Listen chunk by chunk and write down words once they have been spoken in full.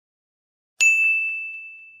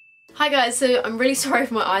Hi guys, so I'm really sorry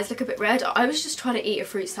if my eyes look a bit red. I was just trying to eat a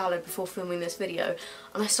fruit salad before filming this video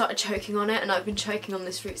and I started choking on it, and I've been choking on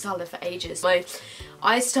this fruit salad for ages. My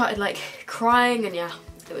eyes started like crying and yeah,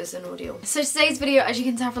 it was an ordeal. So today's video, as you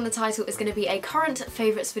can tell from the title, is going to be a current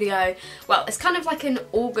favourites video. Well, it's kind of like an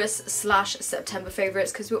August/September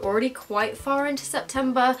favourites because we're already quite far into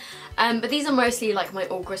September, but these are mostly like my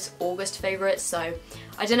August favourites, so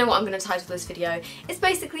I don't know what I'm going to title this video. It's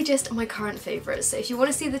basically just my current favourites, so if you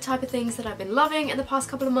want to see the type of things that I've been loving in the past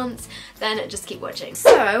couple of months, then just keep watching.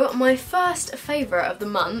 So my first favourite of the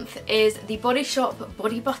month is the Body Shop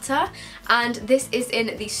Body Butter, and this is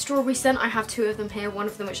in the strawberry scent. I have two of them here, one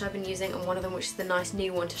of them which I've been using and one of them which is the nice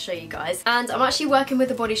new one to show you guys. And I'm actually working with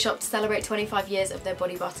the Body Shop to celebrate 25 years of their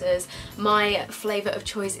body butters. My flavour of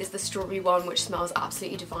choice is the strawberry one, which smells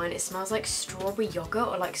absolutely divine. It smells like strawberry yogurt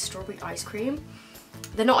or like strawberry ice cream.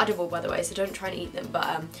 They're not edible, by the way, so don't try and eat them,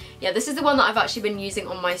 but yeah, this is the one that I've actually been using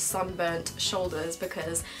on my sunburnt shoulders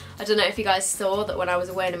because I don't know if you guys saw that when I was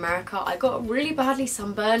away in America I got really badly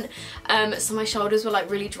sunburnt, so my shoulders were like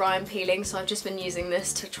really dry and peeling, so I've just been using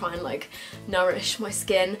this to try and like nourish my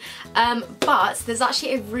skin. But there's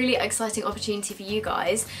actually a really exciting opportunity for you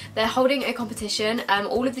guys. They're holding a competition.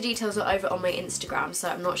 All of the details are over on my Instagram, so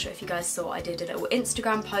I'm not sure if you guys saw, I did a little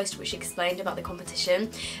Instagram post which explained about the competition,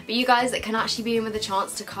 but you guys that can actually be in with a chance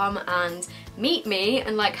to come and meet me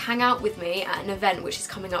and like hang out with me at an event which is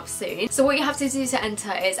coming up soon. So what you have to do to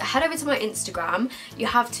enter is head over to my Instagram. You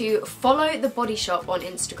have to follow the Body Shop on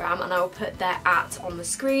Instagram, and I will put their @ on the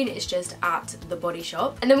screen. It's just @the Body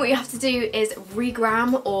Shop. And then what you have to do is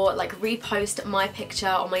regram or like repost my picture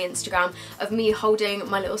on my Instagram of me holding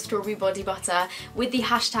my little strawberry body butter with the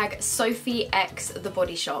hashtag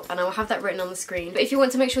 #SophieXTheBodyShop, and I will have that written on the screen. But if you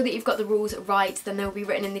want to make sure that you've got the rules right, then they will be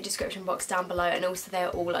written in the description box down below, and also they're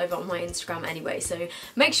all over on my Instagram anyway, so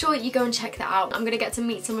make sure you go and check that out. I'm gonna get to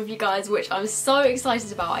meet some of you guys, which I'm so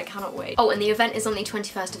excited about. I cannot wait. Oh, and the event is on the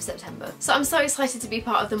 21st of September. So I'm so excited to be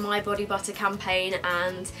part of the My Body Butter campaign,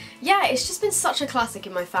 and yeah, it's just been such a classic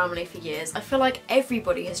in my family for years. I feel like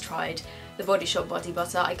everybody has tried the Body Shop Body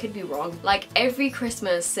Butter. I could be wrong. Like every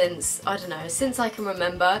Christmas since, I don't know, since I can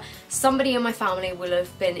remember, somebody in my family will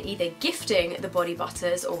have been either gifting the body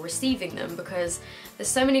butters or receiving them because there's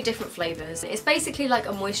so many different flavours. It's basically like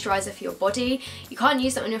a moisturiser for your body. You can't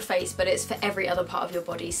use it on your face, but it's for every other part of your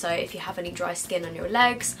body. So if you have any dry skin on your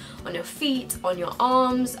legs, on your feet, on your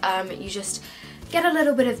arms, you just get a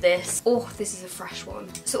little bit of this. Oh, this is a fresh one.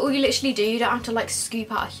 So all you literally do, you don't have to like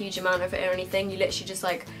scoop out a huge amount of it or anything. You literally just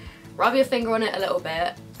like rub your finger on it a little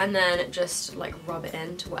bit and then just like rub it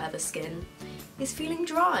into whatever skin is feeling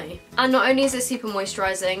dry. And not only is it super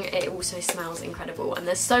moisturising, it also smells incredible, and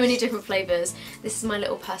there's so many different flavours. This is my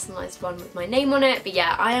little personalised one with my name on it, but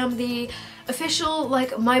yeah, I am the official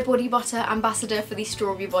like My Body Butter ambassador for the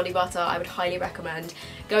strawberry body butter. I would highly recommend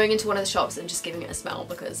going into one of the shops and just giving it a smell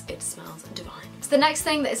because it smells divine. So the next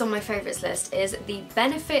thing that is on my favourites list is the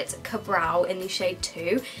Benefit Ka-Brow in the shade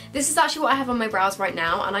 2. This is actually what I have on my brows right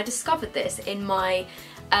now, and I discovered this in my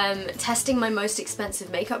testing my most expensive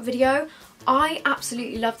makeup video. I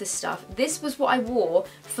absolutely love this stuff. This was what I wore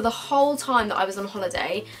for the whole time that I was on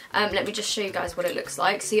holiday. Let me just show you guys what it looks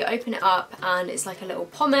like. So you open it up and it's like a little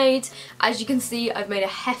pomade. As you can see, I've made a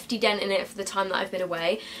hefty dent in it for the time that I've been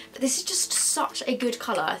away. But this is just such a good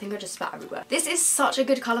colour. I think I just spat everywhere. This is such a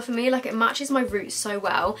good colour for me. Like, it matches my roots so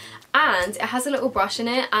well. And it has a little brush in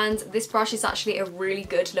it, and this brush is actually a really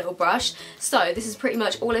good little brush. So this is pretty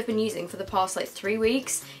much all I've been using for the past like 3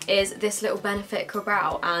 weeks is this little Benefit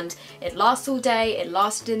Ka-Brow, and it lasts all day. It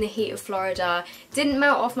lasted in the heat of Florida, didn't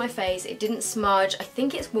melt off my face, it didn't smudge. I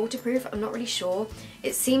think it's waterproof, I'm not really sure.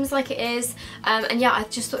 It seems like it is, and yeah, I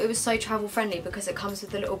just thought it was so travel friendly because it comes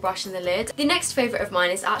with a little brush in the lid. The next favourite of mine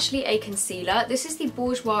is actually a concealer. This is the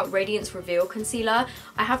Bourjois Radiance Reveal Concealer.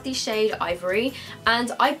 I have the shade Ivory,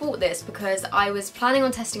 and I bought this because I was planning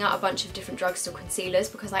on testing out a bunch of different drugstore concealers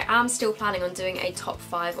because I am still planning on doing a top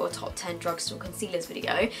 5 or top 10 drugstore concealers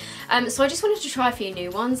video. So I just wanted to try a few new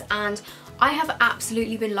ones, and I have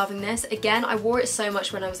absolutely been loving this. Again, I wore it so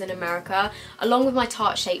much when I was in America. Along with my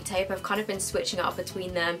Tarte Shape Tape, I've kind of been switching it up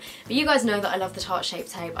between them. But you guys know that I love the Tarte Shape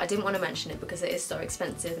Tape. I didn't want to mention it because it is so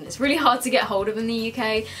expensive and it's really hard to get hold of in the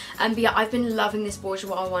UK. But yeah, I've been loving this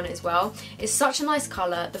Bourjois one as well. It's such a nice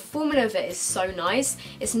colour. The formula of it is so nice.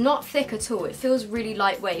 It's not thick at all. It feels really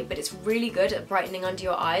lightweight, but it's really good at brightening under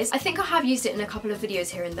your eyes. I think I have used it in a couple of videos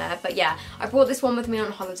here and there, but yeah, I brought this one with me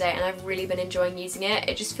on holiday and I've really been enjoying using it.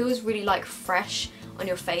 It just feels really like fresh on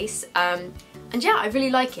your face. And yeah, I really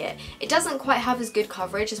like it. It doesn't quite have as good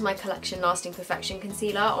coverage as my Collection Lasting Perfection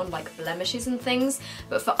concealer on like blemishes and things,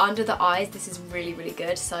 but for under the eyes this is really, really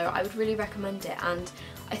good, so I would really recommend it. And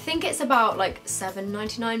I think it's about like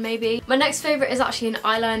 $7.99 maybe. My next favourite is actually an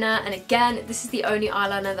eyeliner, and again, this is the only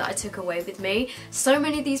eyeliner that I took away with me. So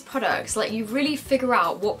many of these products, like you really figure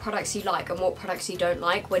out what products you like and what products you don't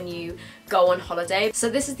like when you go on holiday. So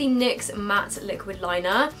this is the NYX Matte Liquid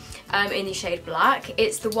Liner in the shade Black.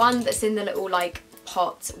 It's the one that's in the little like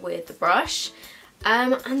pot with the brush.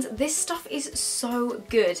 And this stuff is so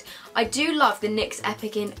good. I do love the NYX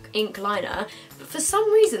Epic Ink Liner, but for some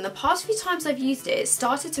reason the past few times I've used it, it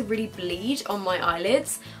started to really bleed on my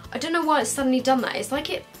eyelids. I don't know why it's suddenly done that. It's like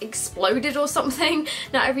it exploded or something.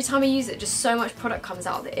 Now every time I use it, just so much product comes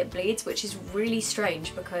out that it bleeds, which is really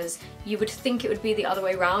strange because you would think it would be the other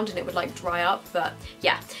way around and it would like dry up, but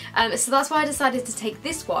yeah. So that's why I decided to take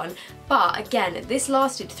this one. But again, this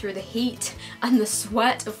lasted through the heat and the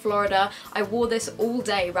sweat of Florida. I wore this all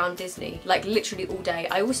day around Disney, like literally all day.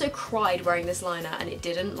 I also cried wearing this liner and it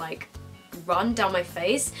didn't like run down my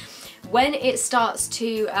face. When it starts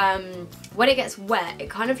to, when it gets wet, it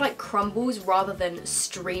kind of like crumbles rather than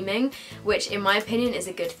streaming, which in my opinion is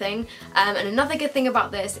a good thing. And another good thing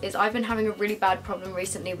about this is I've been having a really bad problem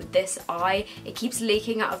recently with this eye. It keeps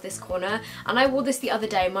leaking out of this corner, and I wore this the other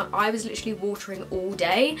day. My eye was literally watering all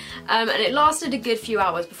day, and it lasted a good few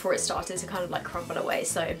hours before it started to kind of like crumble away.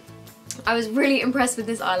 So I was really impressed with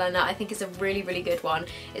this eyeliner. I think it's a really, really good one.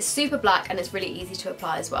 It's super black and it's really easy to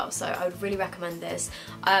apply as well, so I would really recommend this.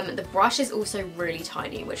 The brush is also really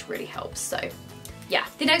tiny, which really helps, so yeah.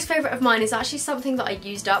 The next favourite of mine is actually something that I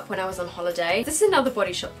used up when I was on holiday. This is another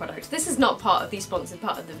Body Shop product. This is not part of the sponsored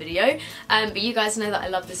part of the video, but you guys know that I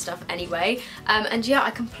love this stuff anyway. And yeah,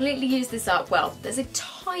 I completely used this up. Well, there's a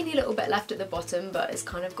tiny little bit left at the bottom, but it's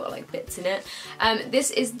kind of got like bits in it. This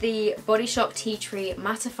is the Body Shop Tea Tree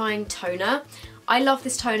Mattifying Toner. I love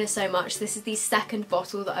this toner so much. This is the second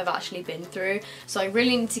bottle that I've actually been through, so I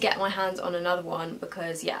really need to get my hands on another one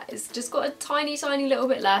because yeah, it's just got a tiny, tiny little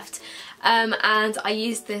bit left. And I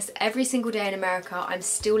use this every single day in America. I'm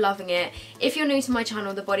still loving it. If you're new to my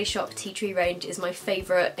channel, the Body Shop Tea Tree range is my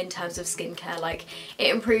favourite in terms of skincare. Like,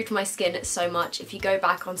 it improved my skin so much. If you go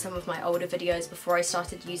back on some of my older videos before I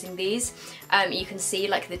started using these, you can see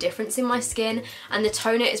like the difference in my skin, and the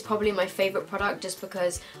toner is probably my favourite product just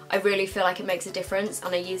because I really feel like it makes a difference,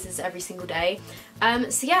 and I use this every single day.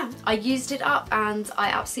 So yeah, I used it up and I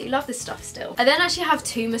absolutely love this stuff still. I then actually have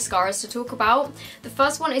two mascaras to talk about. The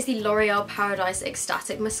first one is the L'Oreal Paradise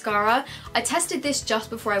Ecstatic Mascara. I tested this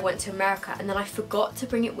just before I went to America and then I forgot to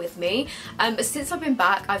bring it with me. But since I've been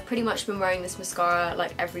back, I've pretty much been wearing this mascara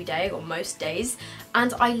like every day or most days,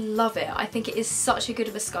 and I love it. I think it is such a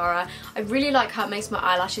good mascara. I really like how it makes my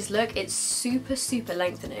eyelashes look. It's super, super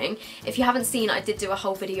lengthening. If you haven't seen, I did do a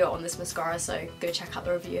whole video on this mascara, so go check out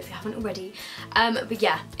the review if you haven't already. But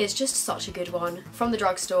yeah, it's just such a good one from the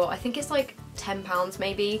drugstore. I think it's like £10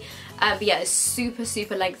 maybe. But yeah, it's super,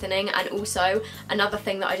 super lengthening. And also another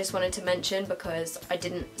thing that I just wanted to mention, because I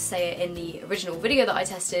didn't say it in the original video that I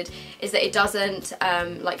tested, is that it doesn't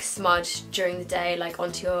like smudge during the day like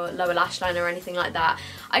onto your lower lash line or anything like that.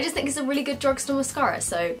 I just think it's a really good drugstore mascara.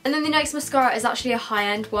 So, and then the next mascara is actually a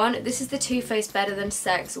high-end one. This is the Too Faced Better Than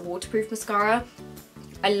Sex waterproof mascara.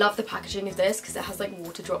 I love the packaging of this because it has like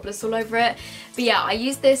water droplets all over it. But yeah, I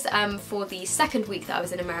used this for the second week that I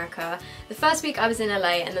was in America. The first week I was in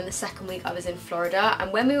LA, and then the second week I was in Florida.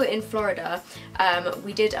 And when we were in Florida,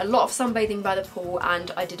 we did a lot of sunbathing by the pool,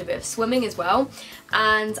 and I did a bit of swimming as well.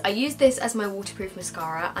 And I used this as my waterproof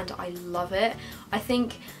mascara and I love it. I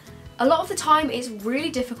think a lot of the time it's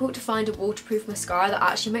really difficult to find a waterproof mascara that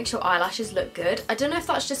actually makes your eyelashes look good. I don't know if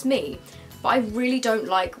that's just me, but I really don't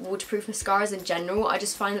like waterproof mascaras in general. I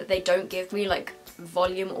just find that they don't give me like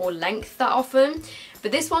volume or length that often.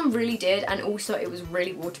 But this one really did, and also it was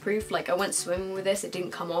really waterproof. Like, I went swimming with this, it didn't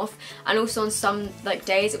come off. And also on some like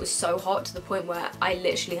days it was so hot to the point where I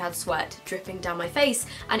literally had sweat dripping down my face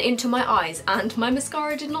and into my eyes, and my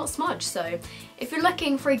mascara did not smudge. So if you're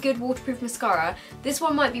looking for a good waterproof mascara, this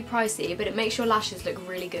one might be pricey, but it makes your lashes look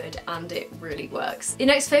really good and it really works. The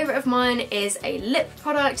next favourite of mine is a lip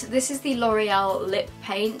product. This is the L'Oreal Lip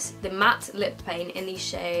Paint, the matte lip paint in the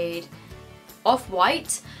shade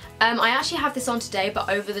Off-White. I actually have this on today, but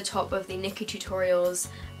over the top of the Nikki Tutorials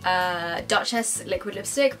Duchess liquid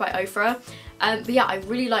lipstick by Ofra. But yeah, I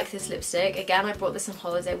really like this lipstick. Again, I brought this on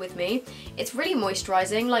holiday with me. It's really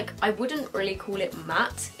moisturising. Like, I wouldn't really call it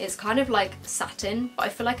matte. It's kind of like satin, but I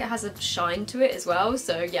feel like it has a shine to it as well.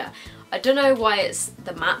 So yeah, I don't know why it's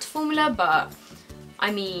the matte formula, but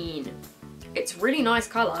I mean, It's really nice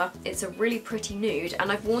colour. It's a really pretty nude,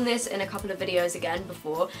 and I've worn this in a couple of videos again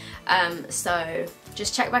before, so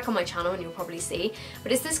just check back on my channel and you'll probably see.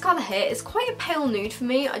 But it's this colour here. It's quite a pale nude for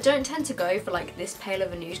me. I don't tend to go for like this pale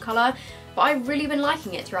of a nude colour, but I've really been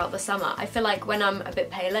liking it throughout the summer. I feel like when I'm a bit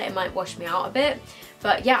paler it might wash me out a bit,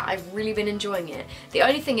 but yeah, I've really been enjoying it. The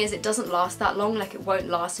only thing is it doesn't last that long, like it won't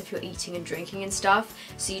last if you're eating and drinking and stuff,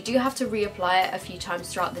 so you do have to reapply it a few times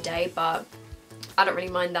throughout the day, but I don't really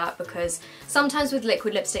mind that because sometimes with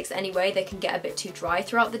liquid lipsticks anyway they can get a bit too dry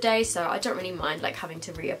throughout the day, so I don't really mind like having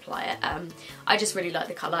to reapply it. I just really like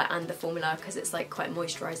the colour and the formula because it's like quite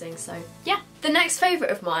moisturising, so yeah. The next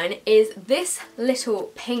favourite of mine is this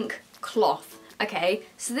little pink cloth. Okay,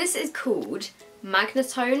 so this is called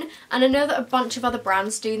Magnetone, and I know that a bunch of other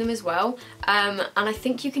brands do them as well, and I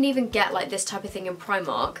think you can even get like this type of thing in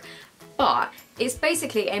Primark, but it's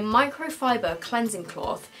basically a microfiber cleansing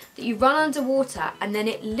cloth that you run under water and then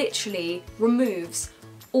it literally removes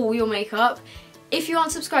all your makeup. If you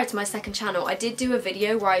aren't subscribed to my second channel, I did do a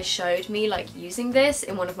video where I showed me like using this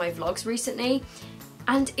in one of my vlogs recently,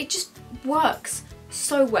 and it just works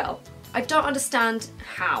so well. I don't understand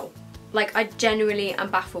how. Like, I genuinely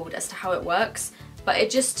am baffled as to how it works, but it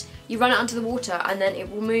just, you run it under the water and then it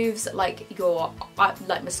removes like your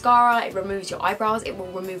like mascara, it removes your eyebrows, it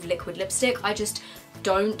will remove liquid lipstick. I just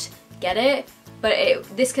don't get it, but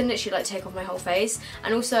this can literally like take off my whole face.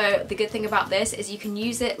 And also the good thing about this is you can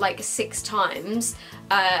use it like 6 times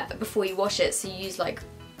before you wash it, so you use like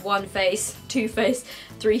 1 face, 2 face,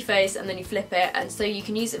 3 face, and then you flip it, and so you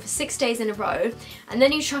can use it for 6 days in a row, and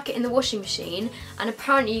then you chuck it in the washing machine, and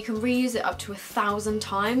apparently you can reuse it up to 1,000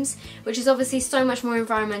 times, which is obviously so much more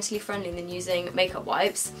environmentally friendly than using makeup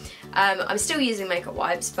wipes. I'm still using makeup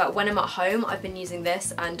wipes, but when I'm at home I've been using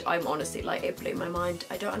this, and I'm honestly like, it blew my mind.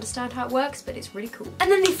 I don't understand how it works, but it's really cool.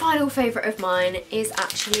 And then the final favourite of mine is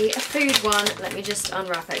actually a food one. Let me just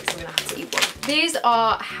unwrap it because I'm gonna have to eat one. These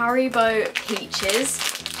are Haribo Peaches.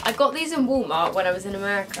 I got these in Walmart when I was in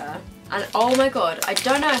America, and oh my god, I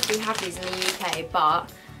don't know if we have these in the UK,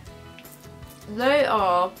 but they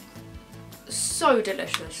are so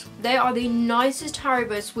delicious. They are the nicest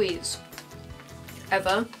Haribo sweets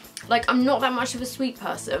ever. Like, I'm not that much of a sweet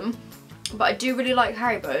person, but I do really like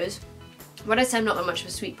Haribos. When I say I'm not that much of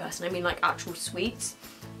a sweet person, I mean like actual sweets.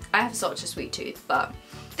 I have such a sweet tooth, but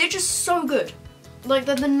they're just so good. Like,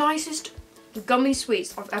 they're the nicest gummy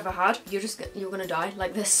sweets I've ever had. You're gonna die.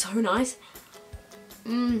 Like, they're so nice.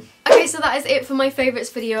 Okay, so that is it for my favourites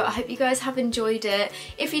video. I hope you guys have enjoyed it.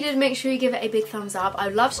 If you did, make sure you give it a big thumbs up.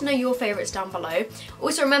 I'd love to know your favourites down below.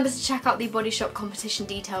 Also, remember to check out the Body Shop competition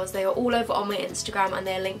details. They are all over on my Instagram and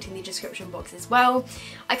they're linked in the description box as well.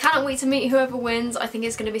 I cannot wait to meet whoever wins. I think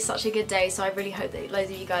it's going to be such a good day, so I really hope that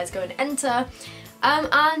loads of you guys go and enter.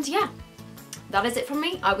 And yeah, that is it from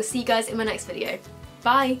me. I will see you guys in my next video.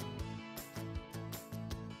 Bye!